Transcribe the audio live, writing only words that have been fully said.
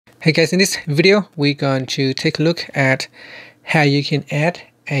Hey guys, in this video we're going to take a look at how you can add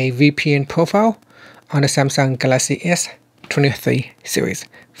a VPN profile on the Samsung Galaxy S23 series.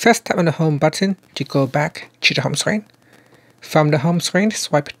 First, tap on the home button to go back to the home screen. From the home screen,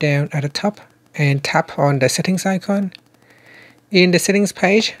 swipe down at the top and tap on the settings icon. In the settings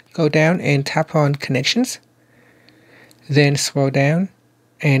page, go down and tap on connections. Then scroll down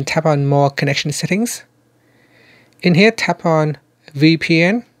and tap on more connection settings. In here, tap on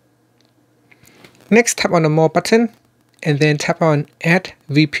VPN. Next, tap on the More button and then tap on Add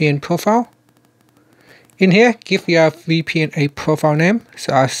VPN Profile. In here, give your VPN a profile name,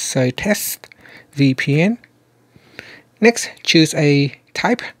 so I'll say Test VPN. Next, choose a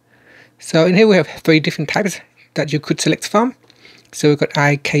type. So in here we have 3 different types that you could select from. So we've got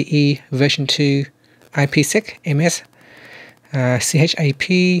IKE version 2, IPsec, MS, CHAP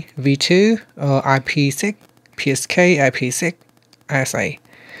v2, or IPsec, PSK, IPsec, ISA.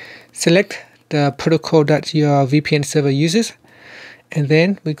 Select the protocol that your VPN server uses, and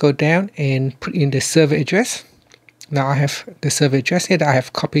then we go down and put in the server address. Now I have the server address here that I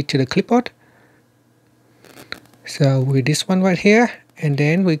have copied to the clipboard. So with this one right here, and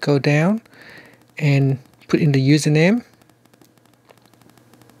then we go down and put in the username.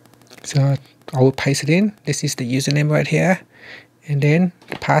 So I will paste it in. This is the username right here, and then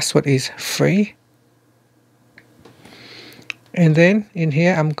the password is free. And then in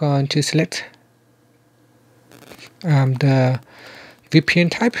here I'm going to select the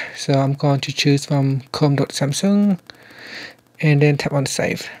VPN type, so I'm going to choose from com.samsung and then tap on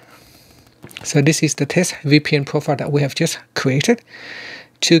save. So this is the test VPN profile that we have just created.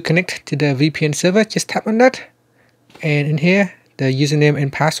 To connect to the VPN server, just tap on that, and in here the username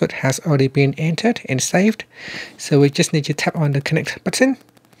and password has already been entered and saved, so we just need to tap on the connect button.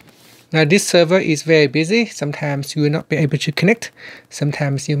 Now this server is very busy. Sometimes you will not be able to connect.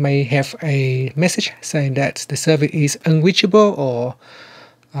 Sometimes you may have a message saying that the server is unreachable or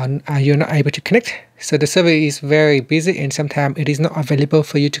you're not able to connect. So the server is very busy and sometimes it is not available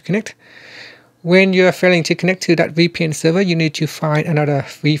for you to connect. When you are failing to connect to that VPN server, you need to find another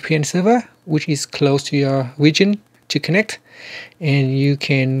VPN server which is close to your region to connect, and you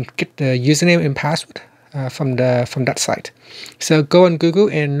can get the username and password from that site. So go on Google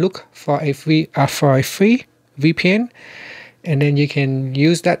and look for a free VPN, and then you can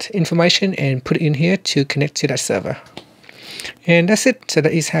use that information and put it in here to connect to that server. And that's it. So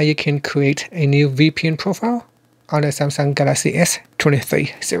that is how you can create a new VPN profile on the Samsung Galaxy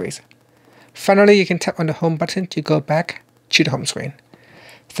S23 series. Finally, you can tap on the home button to go back to the home screen.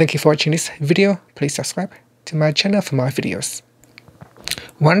 Thank you for watching this video. Please subscribe to my channel for more videos.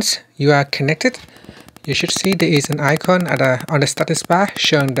 Once you are connected, you should see there is an icon on the status bar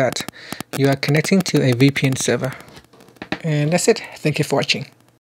showing that you are connecting to a VPN server. And that's it. Thank you for watching.